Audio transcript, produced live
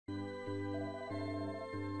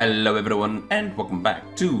Hello everyone and welcome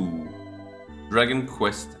back to Dragon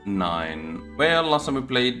Quest 9. Well, last time we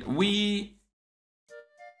played,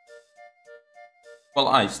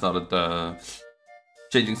 I started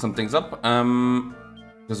changing some things up,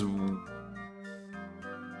 because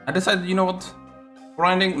I decided, you know what,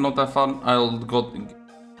 grinding, not that fun. I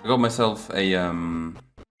got myself a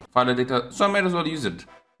file editor, so I might as well use it.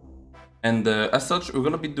 And as such, we're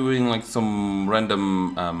gonna be doing like some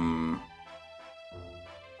random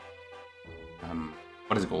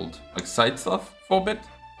what is it called? Like side stuff for a bit.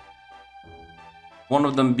 One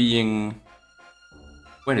of them being,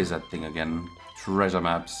 where is that thing again? Treasure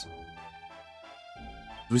maps.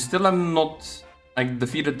 We still have not like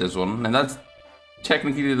defeated this one, and that's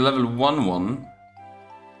technically the level 1 one.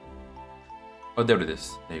 Oh, there it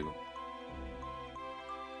is. There you go.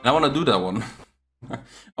 And I want to do that one. I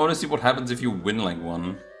want to see what happens if you win like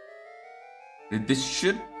one. This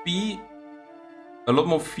should be a lot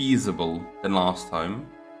more feasible than last time.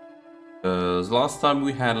 Because last time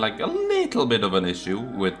we had like a little bit of an issue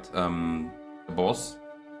with the boss.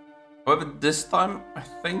 However, this time I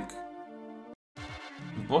think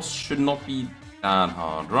the boss should not be that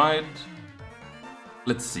hard, right?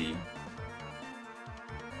 Let's see.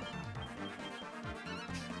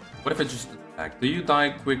 What if I just attack? Do you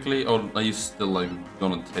die quickly, or are you still like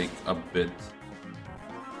gonna take a bit?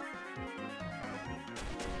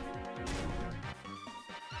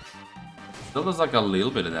 Still does like a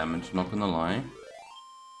little bit of damage, not gonna lie.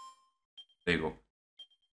 There you go.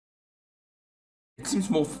 It seems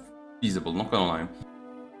more feasible, not gonna lie.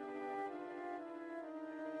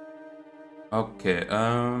 Okay,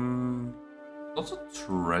 lots of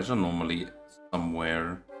treasure normally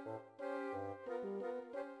somewhere.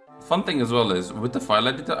 Fun thing as well is, with the file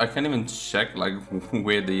editor, I can't even check like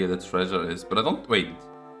where the treasure is, but I don't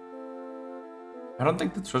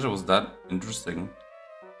think the treasure was that interesting.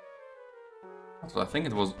 So I think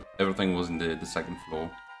it was, everything was in the second floor.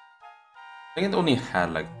 I think it only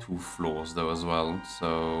had like 2 floors though as well,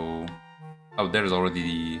 so... Oh, there's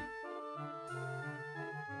already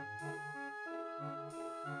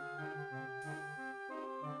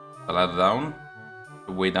the ladder down,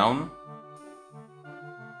 the way down.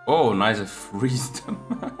 Oh, nice, I freeze them.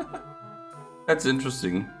 That's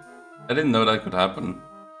interesting. I didn't know that could happen.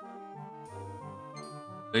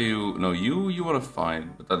 So you want to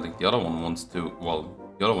fight, but I think the other one wants to, well,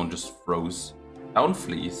 the other one just froze. Down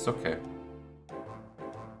fleas, okay. I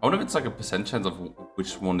wonder if it's like a % chance of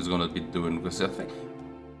which one is gonna be doing, because I think...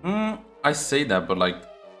 I say that, but like,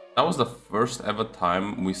 that was the first ever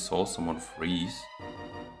time we saw someone freeze.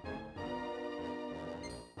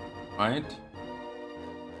 Right?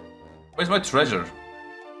 Where's my treasure?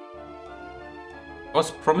 I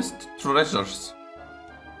was promised treasures.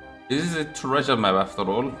 This is a treasure map after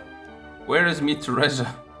all. Where is me treasure?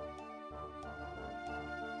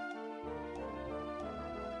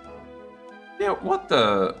 Yeah, what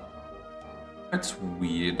the... That's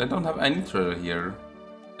weird. I don't have any treasure here.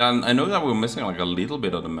 And I know that we're missing like a little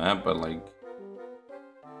bit of the map, but like...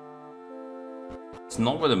 It's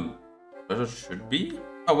not where the treasure should be?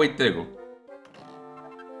 Oh wait, there you go.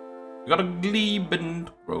 We got a Gleben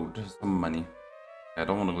road. Some money. I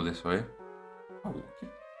don't want to go this way. Oh, okay.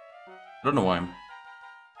 I don't know why I'm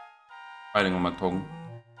fighting on my tongue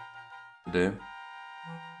today.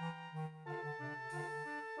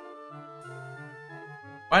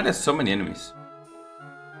 Why are there so many enemies?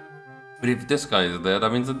 But if this guy is there,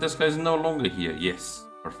 that means that this guy is no longer here. Yes,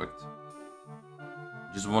 perfect.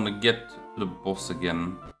 Just want to get to the boss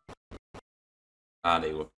again. Ah,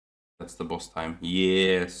 there you go. That's the boss time.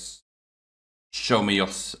 Yes. Show me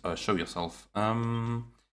show yourself.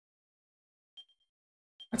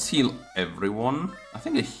 Let's heal everyone. I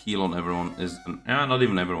think a heal on everyone is not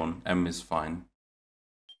even everyone. M is fine.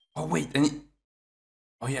 Oh wait,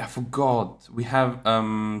 oh yeah, I forgot. We have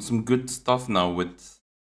some good stuff now with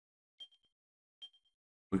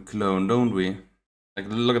clone, don't we? Like,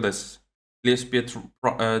 look at this. Clear Spear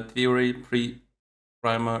Theory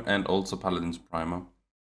Primer and also Paladin's Primer.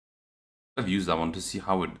 I've used that one to see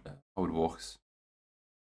how it works.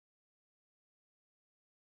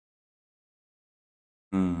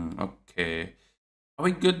 Okay. Are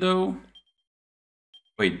we good though?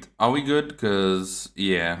 Wait, are we good? Because,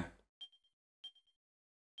 yeah.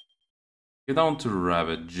 Get down to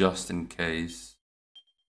Rabbit just in case.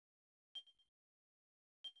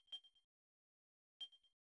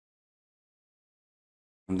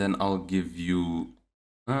 And then I'll give you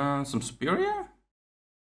some Superior?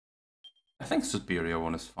 I think Superior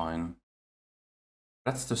one is fine.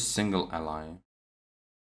 That's the single ally.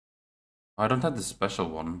 I don't have the special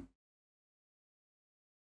one.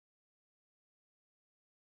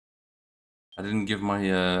 I didn't give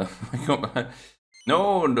my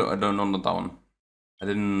no, not that one. I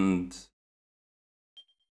didn't.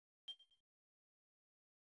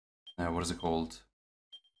 What is it called?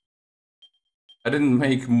 I didn't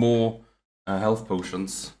make more health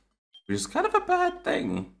potions, which is kind of a bad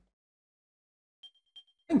thing.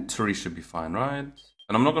 I think 3 should be fine, right?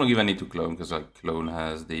 And I'm not gonna give any to Clone because like Clone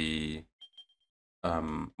has the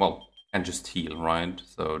well, can just heal, right?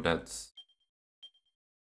 So that's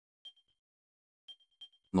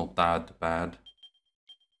not that bad.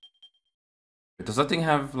 Does that thing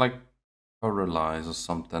have like paralyze or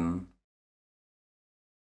something?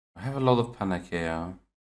 I have a lot of panic here.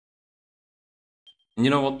 And you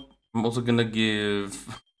know what? I'm also gonna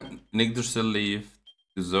give Yggdrasil leaf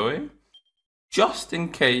to Zoe, just in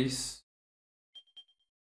case.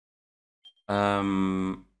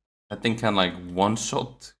 I think can like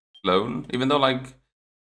one-shot Clone, even though like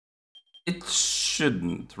it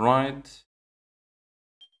shouldn't, right?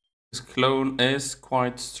 This Clone is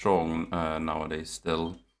quite strong nowadays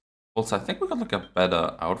still. Also, I think we got like a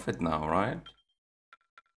better outfit now, right?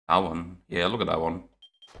 That one. Yeah, look at that one.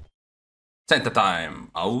 Santa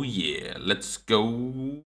time! Oh yeah, let's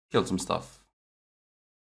go kill some stuff.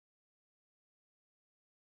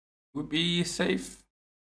 Would be safe?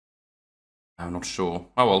 I'm not sure.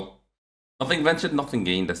 Oh well. Nothing ventured, nothing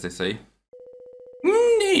gained, as they say.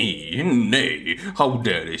 Nay, nay, how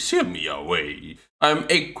dare they steer me away? I am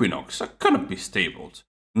Equinox, I cannot be stabled.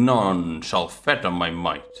 None shall fetter my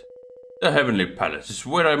might. The heavenly palace is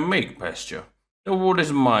where I make pasture. The wood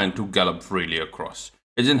is mine to gallop freely across,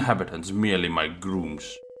 its inhabitants merely my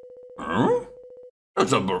grooms. Huh?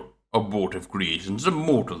 Those abortive creations, the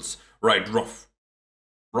mortals, right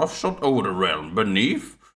roughshod over the realm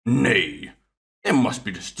beneath? Nay, they must be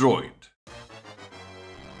destroyed.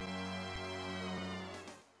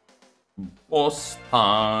 Boss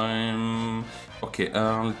time. Okay,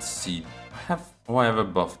 let's see. I have a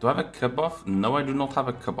buff. Do I have a K buff? No, I do not have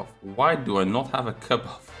a K buff. Why do I not have a K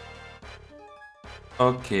buff?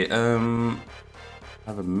 Okay, I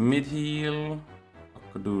have a mid heal.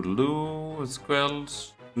 Cock-a-doodle-doo,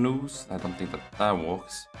 squelch, noose. I don't think that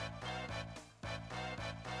works.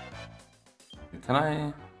 Can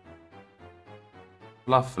I?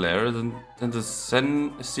 Bluff flare, then the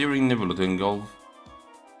searing nibble to engulf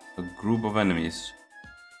a group of enemies.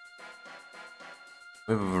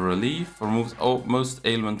 Wave of relief removes most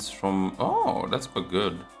ailments from. Oh, that's quite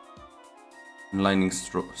good. Lightning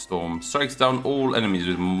storm strikes down all enemies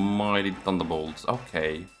with mighty thunderbolts.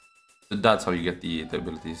 Okay, so that's how you get the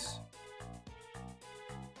abilities.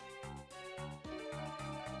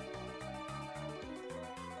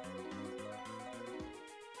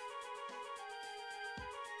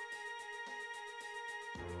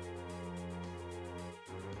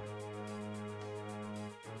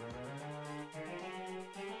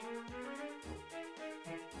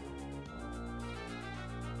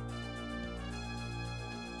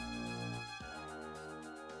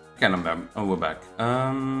 Okay, we're back.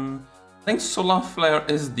 I think Solar Flare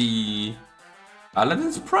is the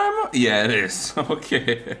Paladin's Primer? Yeah, it is.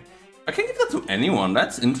 Okay. I can give that to anyone.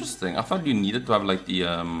 That's interesting. I thought you needed to have like the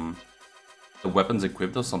weapons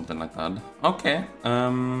equipped or something like that. Okay.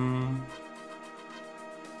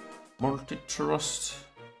 Multi-trust.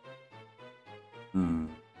 I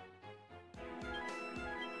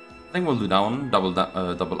think we'll do that one.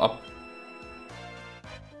 Double up.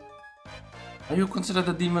 Are you considered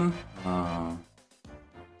a demon? I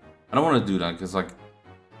don't want to do that because like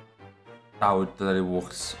doubt that it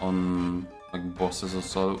works on like bosses or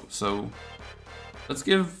so. So let's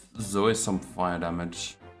give Zoe some fire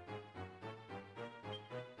damage.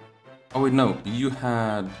 Oh wait, no, you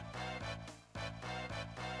had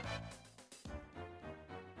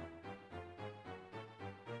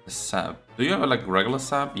a sab. Do you have like regular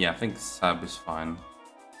sab? Yeah, I think sab is fine.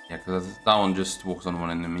 Yeah, because that one just works on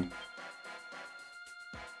one enemy.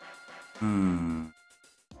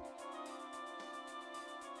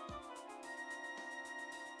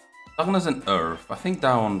 Darkness and Earth. I think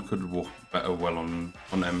that one could work better well on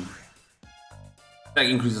them. That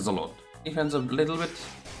increases a lot. Defense a little bit.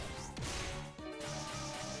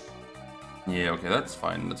 Yeah, okay, that's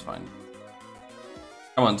fine, that's fine.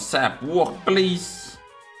 Come on, sap, walk, please.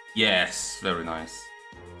 Yes, very nice.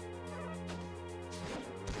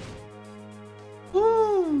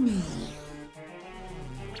 Woo.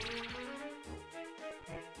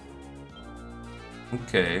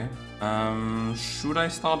 Okay, should I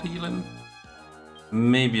start healing?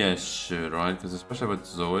 Maybe I should, right? Because especially with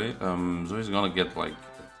Zoe, Zoe's gonna get like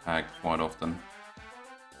attacked quite often.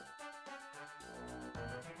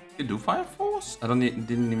 Did you do Fire Force? I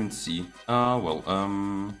didn't even see. Well,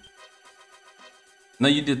 No,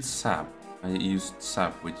 you did sap. I used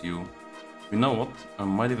sap with you. You know what? I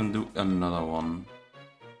might even do another one.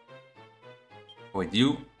 Wait,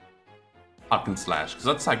 you? Hack and slash, because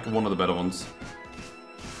that's like one of the better ones.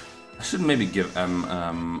 I should maybe give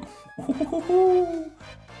I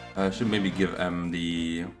should maybe give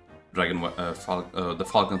the dragon, the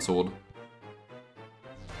falcon sword.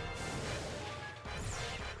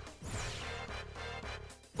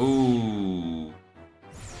 Ooh.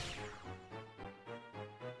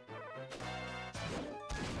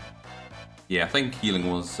 Yeah, I think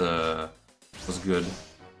healing was good.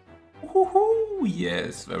 Woohoo!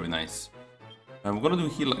 Yes, very nice. We're gonna do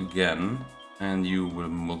heal again, and you will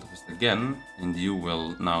multifist again, and you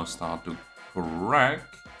will now start to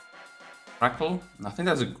crackle. I think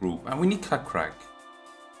that's a group, and we need crack.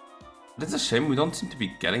 But it's a shame we don't seem to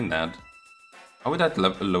be getting that. Are we that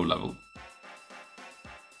low level?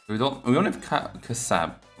 We only have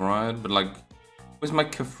Kasab, right? But like, where's my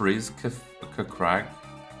Kafriz, Crack,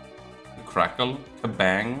 Crackle,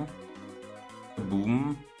 Kabang,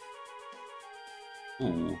 Kaboom?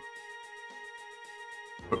 Ooh.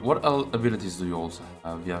 But what abilities do you also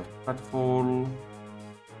have? You have Pratfall.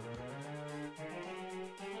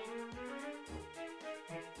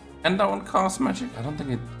 And that one cast magic? I don't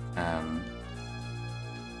think it can.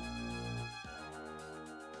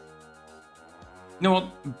 You know what?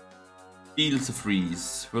 Feels a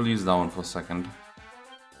freeze. We'll use that one for a second.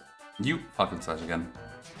 You fucking slash again.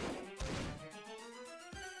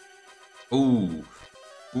 Ooh.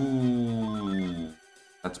 Ooh.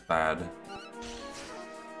 That's bad.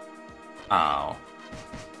 Ow.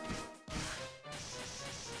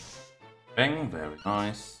 Bang, very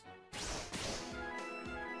nice.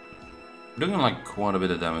 We're doing like quite a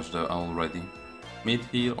bit of damage though already. Mid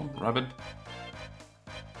heal, oh, rabbit.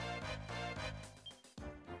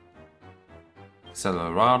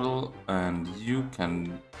 Accelerado, and you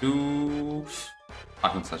can do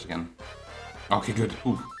Hack slash again. Okay, good.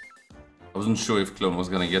 Ooh. I wasn't sure if Clone was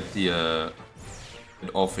gonna get the it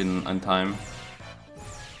off in time.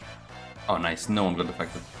 Oh, nice. No one got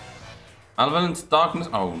affected. Alvalen's darkness.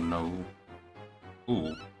 Oh no.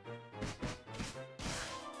 Ooh.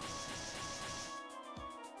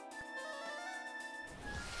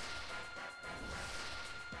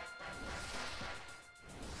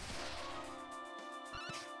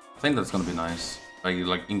 I think that's gonna be nice.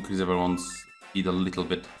 Like increase everyone's speed a little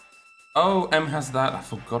bit. Oh, M has that. I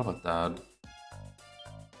forgot about that.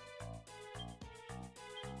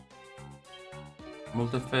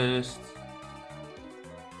 Multifist.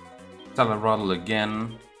 Accelerado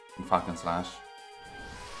again. And fucking slash.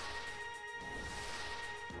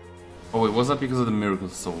 Oh wait, was that because of the miracle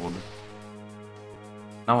sword?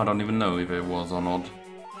 Now I don't even know if it was or not.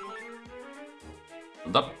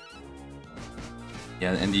 Hold up.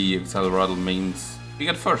 Yeah, and the Accelerado means we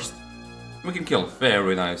get first. We can kill.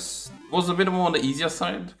 Very nice. It was a bit more on the easier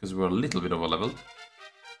side, because we were a little bit over leveled.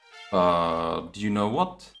 But do you know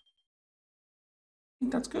what? I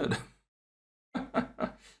think that's good.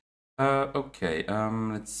 Okay,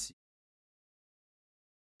 let's see.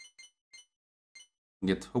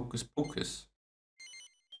 Get Hocus Pocus.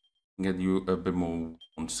 Get you a bit more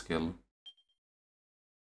on skill.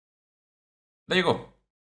 There you go.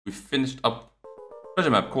 We finished up treasure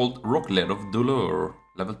map called Rock Lair of Dolor.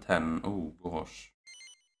 Level 10. Oh gosh.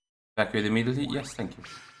 Evacuate immediately? Yes, thank you.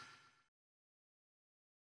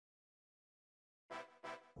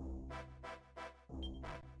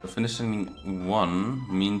 So finishing one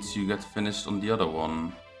means you get finished on the other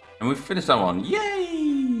one. And we finished that one.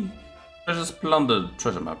 Yay! Treasures plundered.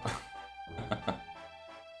 Treasure map.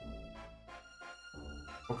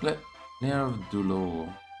 Rock Lair of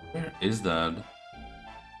Dolor. Where is that?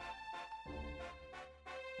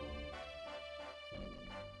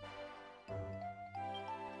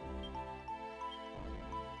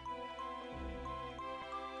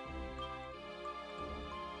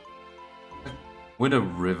 With a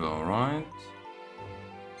river, right?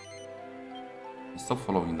 Stop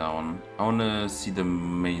following that one. I wanna see the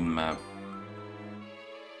main map.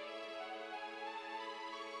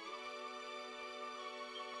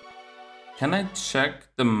 Can I check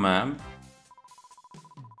the map?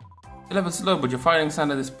 The level's low, but your firing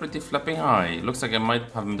standard is pretty flapping high. Looks like I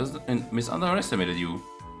might have misunderestimated you.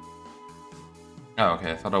 Oh,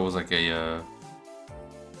 okay. I thought I was like a.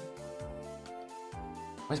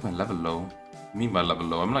 Why is my level low? What do you mean by level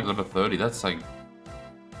low? I'm like level 30. That's like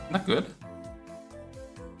not good.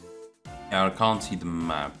 Yeah, I can't see the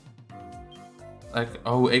map. Like,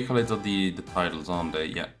 oh, accolades are the titles, aren't they?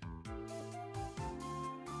 Yeah.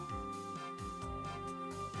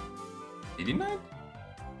 89?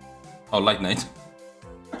 Oh, Light Knight.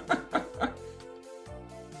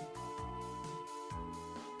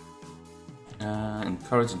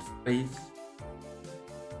 courage and faith.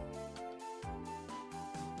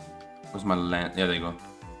 Where's my land? Yeah, there you go.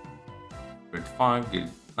 Grade 5, grade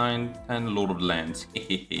 9, 10, Lord of Lands.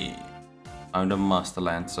 Hehehe. I'm the Master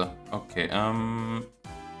Lancer. Okay,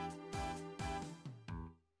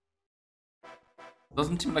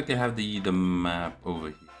 doesn't seem like they have the map over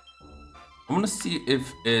here. I want to see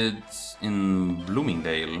if it's in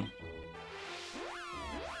Bloomingdale.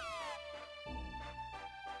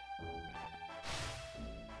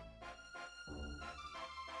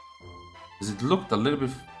 Does it look a little bit...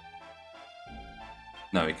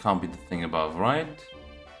 No, it can't be the thing above, right?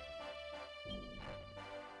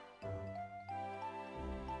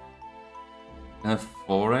 In a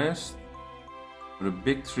forest with a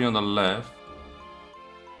big tree on the left.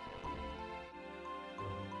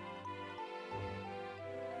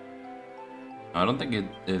 I don't think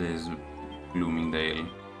it is Bloomingdale.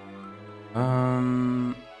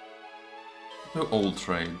 The old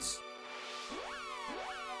trades.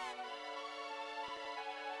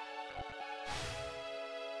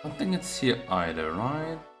 I don't think it's here either,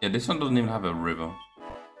 right? Yeah, this one doesn't even have a river.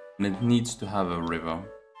 And it needs to have a river.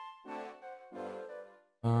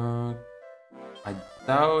 I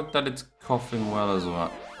doubt that it's coughing well as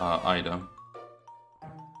well, either.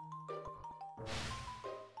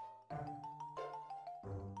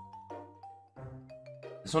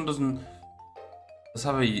 This one does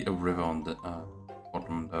have a river on the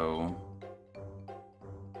bottom though.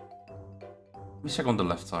 Let me check on the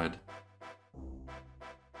left side.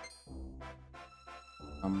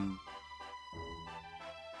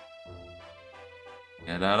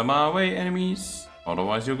 Get out of my way, enemies!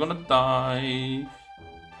 Otherwise, you're gonna die.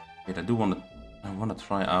 Wait, I wanna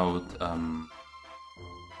try out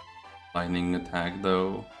lightning attack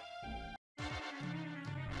though.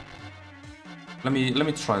 Let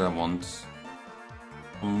me try that once.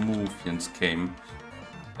 Muffians came.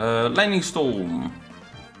 Lightning storm.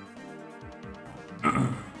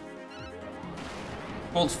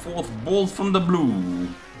 Calls forth bolt from the blue.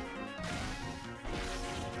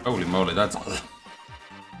 Holy moly, that's...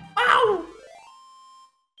 Ow!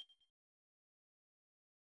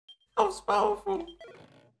 That was powerful.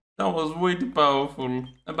 That was way too powerful.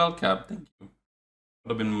 A bell cap, thank you. Would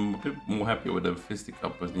have been a bit more happy with a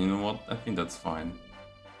fisticup, but you know what? I think that's fine.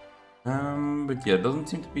 But yeah, it doesn't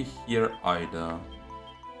seem to be here either.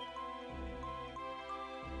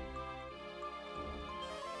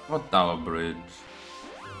 What tower bridge?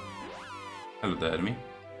 Hello there, enemy.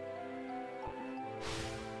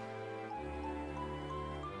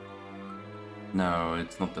 No,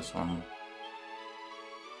 it's not this one.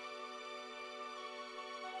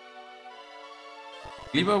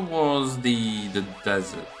 Gleba was the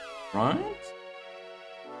desert, right?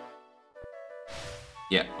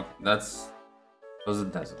 Yeah, okay, that was the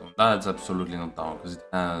desert one. That's absolutely not that one, because it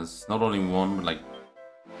has not only one, but like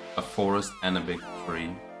a forest and a big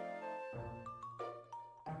tree.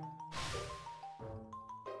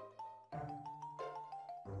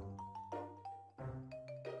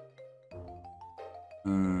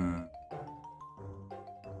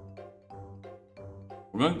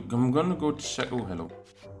 I'm gonna go check. Oh, hello.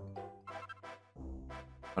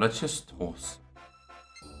 But I just horse.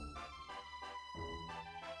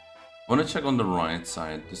 I wanna check on the right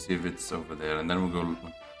side to see if it's over there, and then we'll go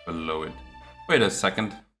below it. Wait a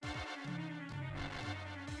second.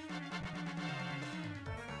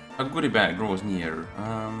 A goodie bag grows near.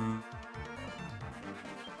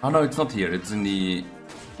 Oh no, it's not here. It's in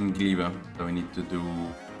Gleba. So we need to do.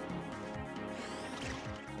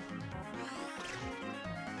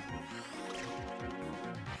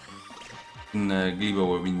 In Gleba,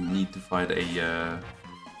 where we need to find a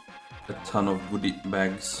ton of goodie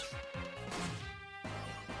bags.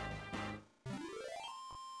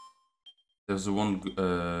 There's one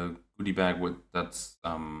goodie bag with that's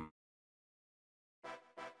Wait,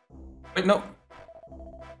 no.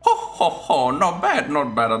 Ho ho ho! Not bad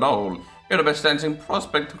at all. You're the best dancing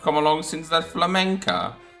prospect to come along since that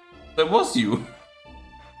flamenca. That was you.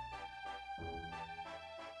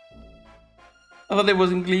 I thought it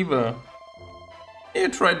was in Gleba. Here,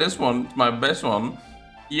 try this one. It's my best one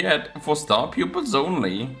yet, for star pupils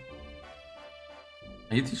only.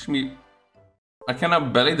 Are you teaching me? I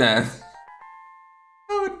cannot belly dance.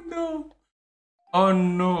 Oh no. Oh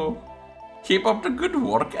no. Keep up the good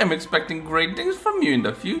work. I'm expecting great things from you in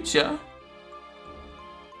the future.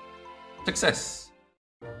 Success.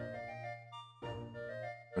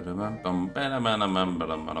 It's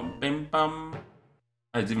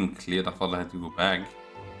even cleared. I thought I had to go back.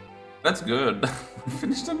 That's good.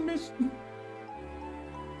 Finished the mission.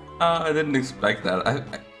 I didn't expect that.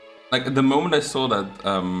 Like the moment I saw that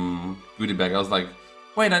goodie bag, I was like,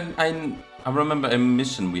 Wait, I remember a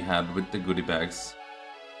mission we had with the goodie bags.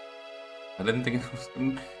 I didn't think it was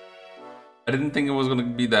gonna, I didn't think it was gonna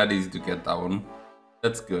be that easy to get that one.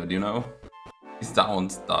 That's good, you know? At least that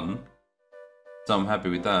one's done. So I'm happy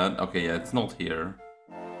with that. Okay, yeah, it's not here.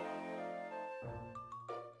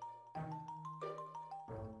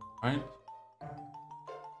 Right?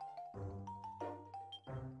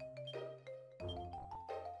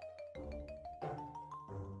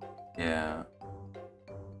 Yeah.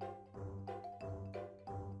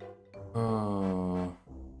 Oh.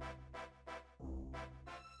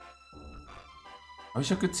 I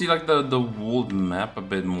wish I could see like the world map a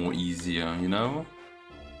bit more easier, you know?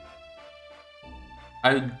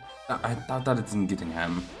 I thought that it's in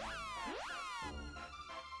Gittingham.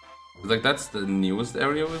 Like that's the newest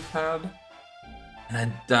area we've had.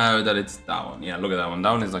 And I doubt that it's that one. Yeah, look at that one.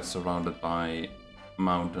 That one is like surrounded by a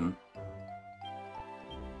mountain.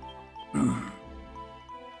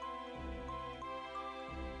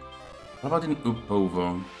 What about in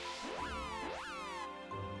Upova?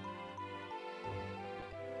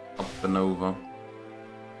 Up and over.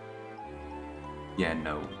 Yeah,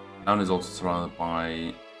 no. That one is also surrounded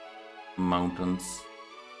by mountains.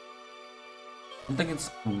 I don't think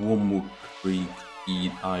it's Wormwood Creek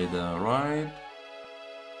either, right?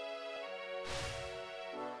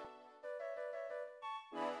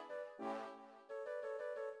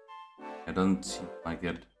 I don't seem like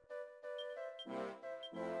it.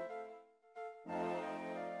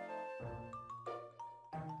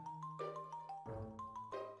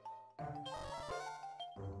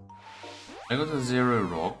 I go to Zero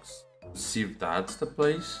Rocks to see if that's the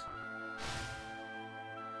place.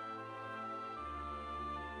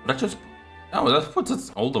 That just... Oh, that puts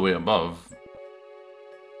us all the way above.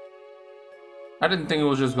 I didn't think it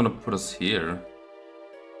was just gonna put us here.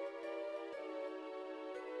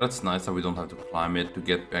 That's nice that we don't have to climb it to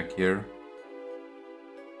get back here.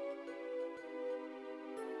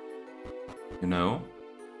 You know?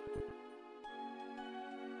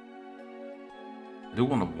 I do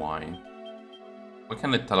wonder why. Why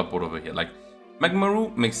can't I teleport over here? Like,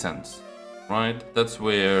 Magmaru makes sense, right? That's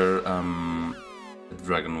where the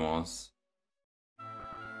dragon was.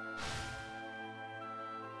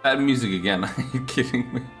 Bad music again, are you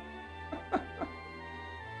kidding me?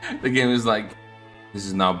 The game is like, this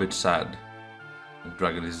is now a bit sad. The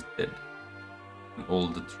dragon is dead. And all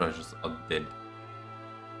the treasures are dead.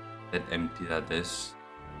 That empty that is.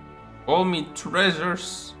 Call me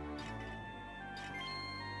treasures!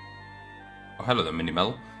 Oh, hello the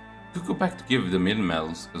Minimel. We could go back to give the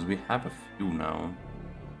Minimels, because we have a few now.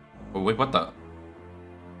 Oh wait, what the?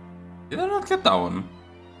 Did I not get that one?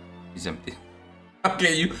 He's empty.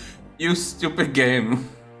 Okay, you stupid game.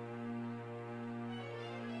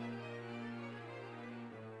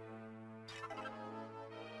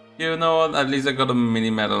 You know what? At least I got a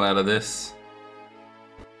mini medal out of this.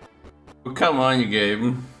 Oh, come on, you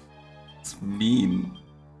game. It's mean.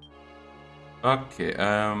 Okay,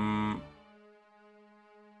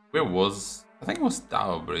 where was... I think it was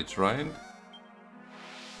Tower Bridge, right?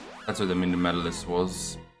 That's where the mini medalist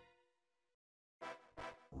was.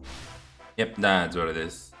 Yep, that's where it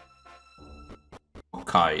is.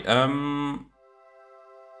 Okay, I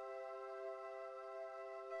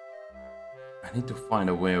need to find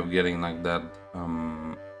a way of getting like that,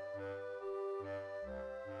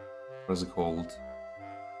 what is it called?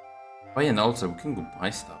 Oh yeah, and also we can go buy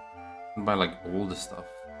stuff. We can buy like all the stuff.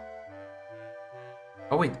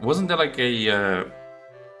 Oh wait, wasn't there like a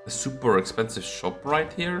super expensive shop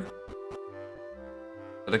right here?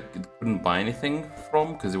 That I couldn't buy anything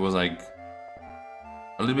from because it was like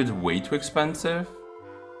a little bit way too expensive.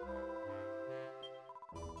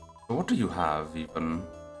 So what do you have even?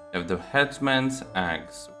 You have the Headsman's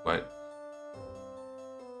Axe, what?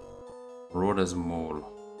 Rhoda's Mole.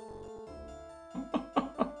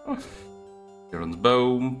 Heron's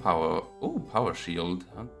Bow, Power. Oh, Power Shield.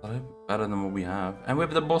 Better than what we have. And we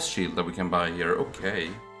have the Boss Shield that we can buy here. Okay.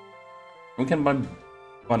 We can buy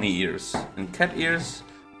bunny ears and cat ears.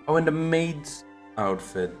 Oh, and the maid's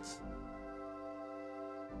outfit.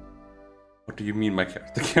 What do you mean my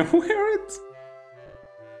character can wear it?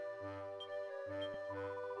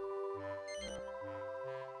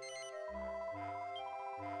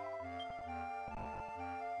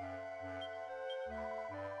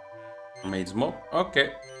 Maid's mop.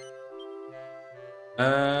 Okay.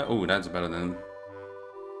 Oh, that's better than.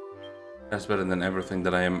 That's better than everything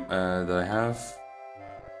that I am. That I have.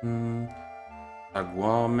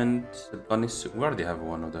 Aguament, the bunny suit. We already have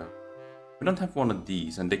one of them. We don't have one of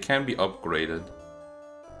these, and they can be upgraded.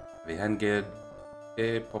 The handgate,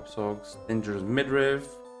 okay, pop socks, dangerous midriff,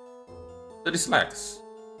 30 slacks.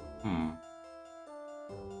 And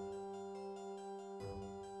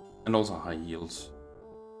also high heals.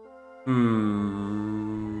 I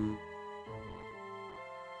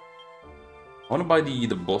wanna buy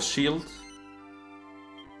the boss shield.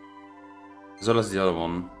 As well as the other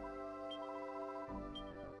one.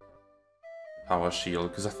 Power shield.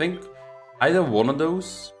 Because I think either one of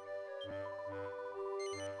those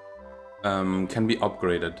can be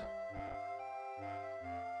upgraded.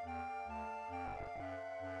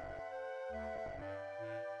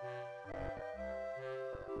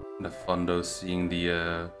 The fun though, seeing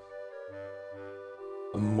the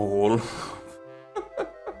mole.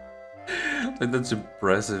 Like that's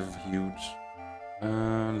impressive, huge.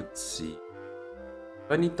 Let's see.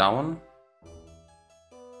 Do I need that one?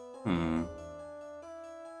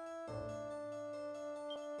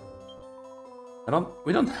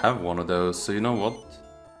 We don't have one of those, so you know what?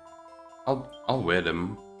 I'll wear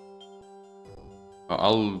them. Or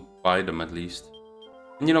I'll buy them at least.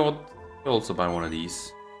 And you know what? I'll also buy one of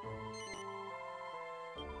these.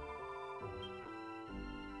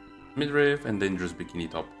 Midriff and dangerous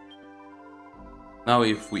bikini top. Now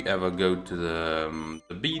if we ever go to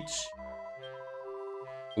the beach,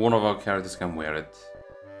 one of our characters can wear it.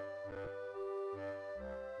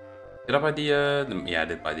 Did I buy the yeah, I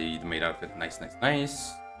did buy the maid outfit. Nice.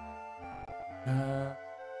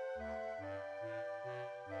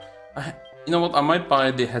 You know what? I might buy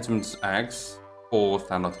the headsman's axe for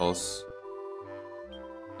Thanatos.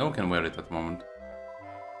 No one can wear it at the moment.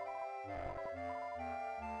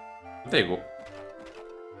 There you go.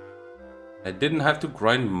 I didn't have to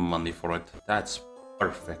grind money for it. That's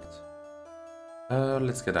perfect.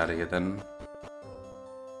 Let's get out of here then.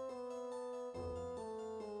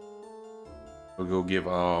 We'll go give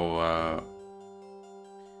our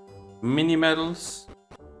mini medals.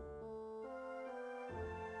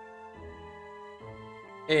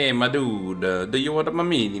 Hey, my dude, do you want my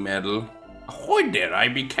mini medal? Ahoy there, I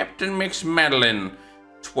be Captain Mix Madeline,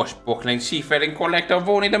 swashbuckling seafaring collector of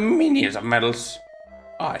only the miniest of medals.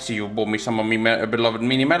 I see you bought me some of my beloved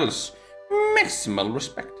mini medals. Maximal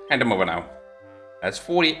respect. Hand them over now. That's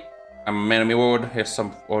 40. I'm a man of my word. Here's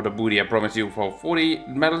some of the booty I promise you. For 40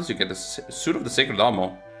 medals, you get the suit of the sacred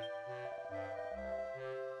armor.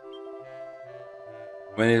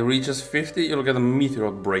 When it reaches 50, you'll get a meteor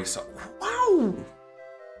brace. Wow!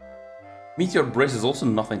 Meteor brace is also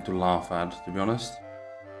nothing to laugh at, to be honest.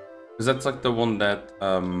 Because that's like the one that,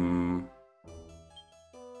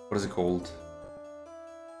 what is it called?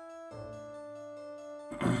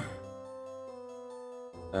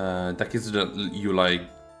 That gives you like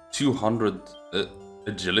 200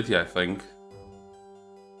 agility, I think.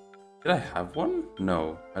 Did I have one?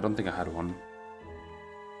 No, I don't think I had one.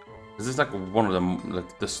 This is like one of them,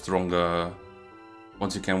 like the stronger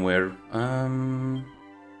ones you can wear.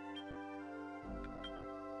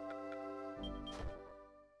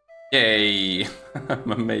 Yay!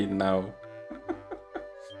 I'm a maid now.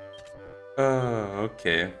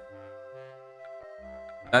 Okay.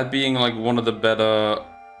 That being like one of the better...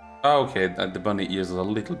 Oh, okay, the bunny ears is a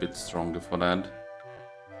little bit stronger for that.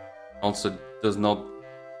 Also, does not...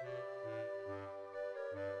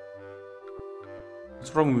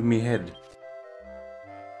 What's wrong with me head?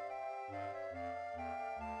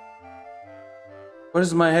 Why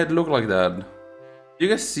does my head look like that? Do you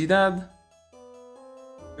guys see that?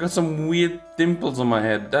 I got some weird dimples on my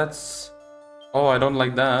head. That's... Oh, I don't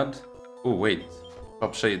like that. Oh, wait.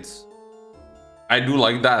 Top shades. I do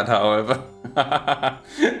like that, however.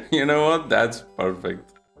 You know what? That's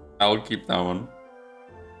perfect. I'll keep that one.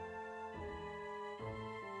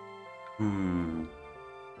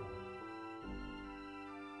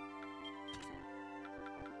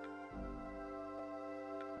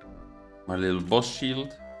 My little boss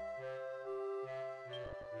shield.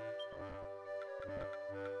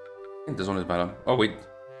 I think this one is better. Oh wait,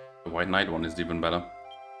 the White Knight one is even better.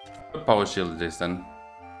 What power shield it is then?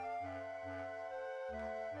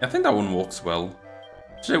 I think that one works well.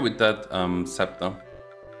 Especially with that scepter.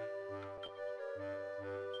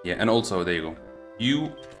 Yeah, and also, there you go.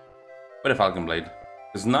 You with a Falcon Blade.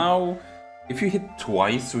 Because now, if you hit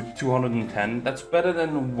twice with 210, that's better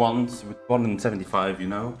than once with 175, you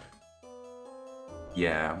know?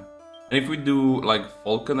 Yeah. And if we do, like,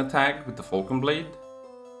 Falcon attack with the Falcon Blade...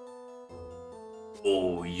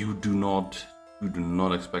 Oh, you do not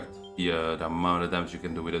expect the amount of damage you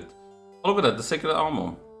can do with it. Oh, look at that, the Sacred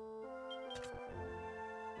Armor.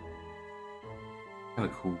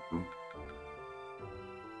 Kinda cool.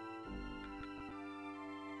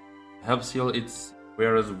 Helps heal its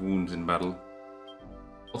wearer's wounds in battle.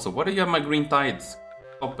 Also, why do you have my green tides?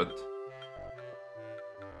 Stop it.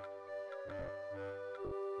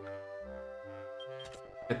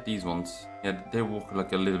 Get these ones. Yeah, they walk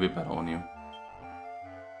like a little bit better on you.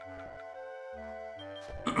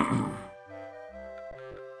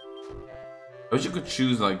 I wish you could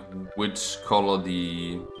choose like which color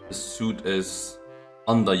the suit is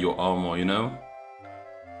under your armor, you know?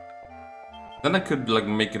 Then I could like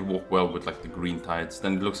make it walk well with like the green tights.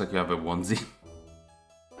 Then it looks like you have a onesie.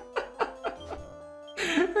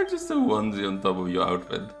 Just a onesie on top of your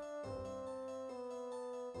outfit.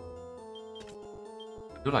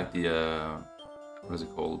 I do like the what is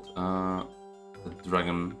it called? The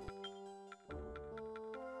dragon.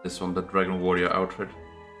 This one, the dragon warrior outfit.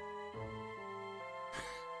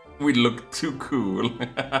 We look too cool.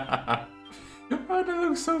 Oh, that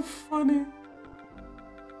looks so funny.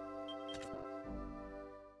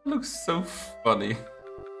 Looks so funny.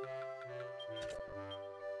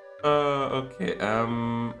 Okay,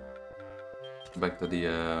 back to the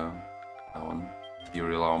that one,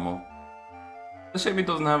 ethereal armor. It's a shame it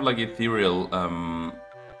doesn't have like ethereal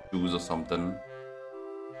shoes or something.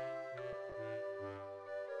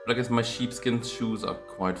 But I guess my sheepskin shoes are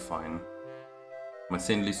quite fine. My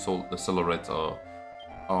saintly soul, the silhouettes are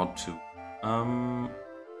too.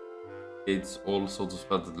 It's all sorts of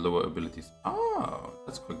spells with lower abilities. Ah,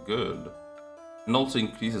 that's quite good. And also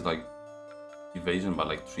increases like evasion by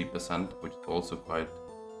like 3%, which is also quite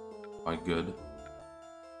good.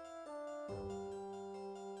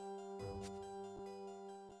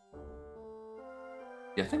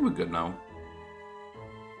 Yeah, I think we're good now.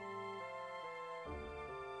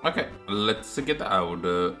 Okay, let's get out.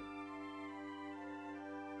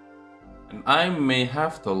 And I may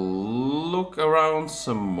have to look around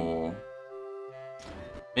some more.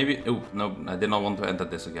 Maybe, oh no, I did not want to enter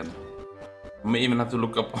this again. I may even have to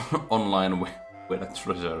look up online where the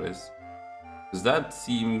treasure is. Because that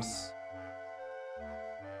seems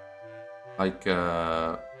like it's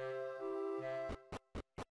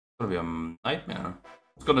gonna be a nightmare.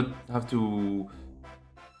 It's gonna have to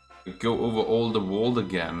go over all the world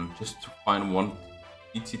again just to find one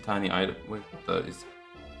itsy tiny item. Wait, what the is?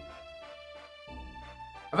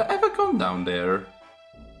 Have I ever gone down there?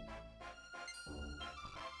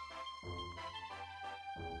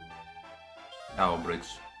 Tower bridge.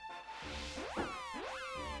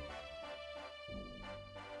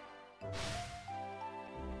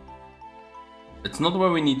 It's not where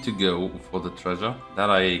we need to go for the treasure. That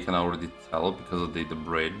I can already tell because of the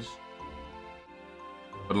bridge.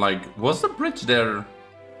 But like, was the bridge there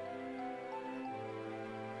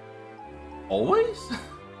always?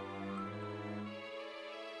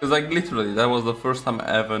 Because like literally, that was the first time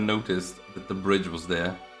I ever noticed that the bridge was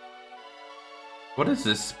there. What is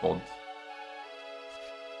this spot?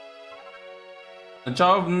 A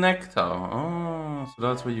jar of nectar. Oh, so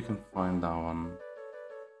that's where you can find that one.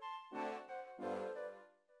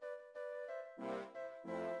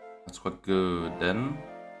 That's quite good then.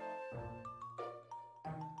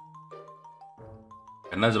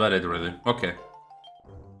 And that's about it really. Okay.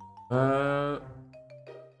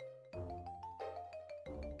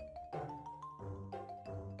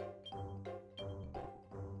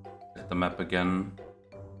 Get the map again.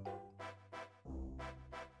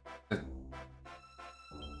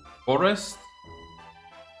 Forest?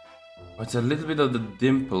 Oh, it's a little bit of the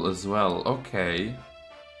dimple as well. Okay.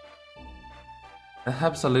 That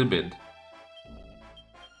helps a little bit.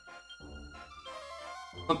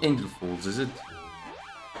 Not Angel Falls, is it?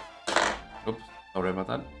 Oops, sorry about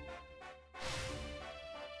that.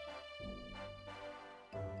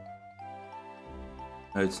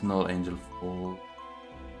 No, it's not Angel Falls.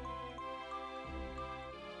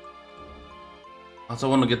 I also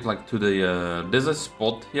want to get like to the there's a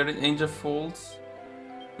spot here in Angel Falls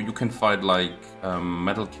where you can fight like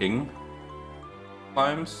Metal King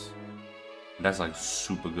climbs. That's like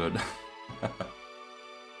super good.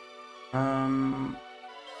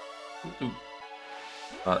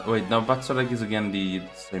 Wait, now Batsalek is again the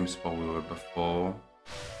same spot we were before.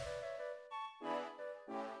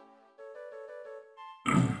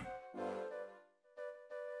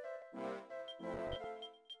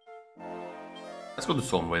 Let's go to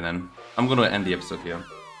Stormway then. I'm gonna end the episode here.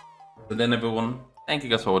 So then everyone, thank you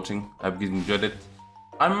guys for watching. I hope you enjoyed it.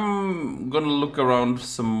 I'm gonna look around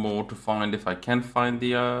some more to find if I can find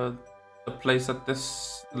the place that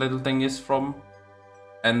this little thing is from.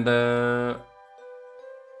 And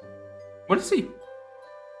we'll see.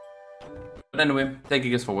 But anyway, thank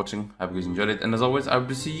you guys for watching. I hope you guys enjoyed it. And as always, I hope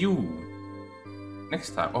to see you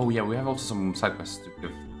next time. Oh yeah, we have also some side quests to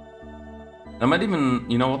give. I might even,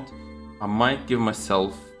 you know what? I might give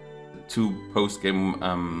myself 2 post-game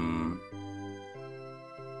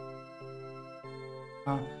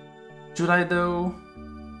should I though?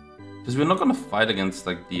 Because we're not gonna fight against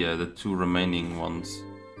like the 2 remaining ones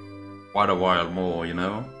quite a while more, you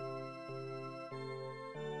know?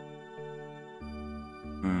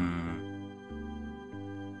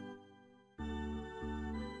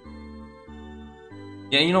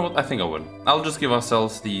 Yeah, you know what? I think I will. I'll just give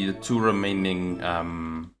ourselves the 2 remaining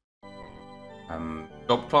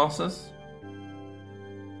job classes.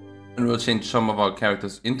 And we'll change some of our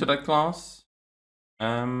characters into that class.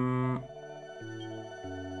 And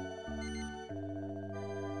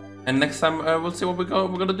next time we'll see what we're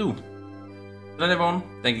gonna do. Good night, everyone.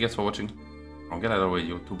 Thank you guys for watching. Don't get out of the way,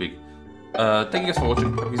 you're too big. Thank you guys for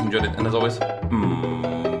watching. Hope you enjoyed it. And as always,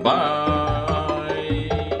 bye.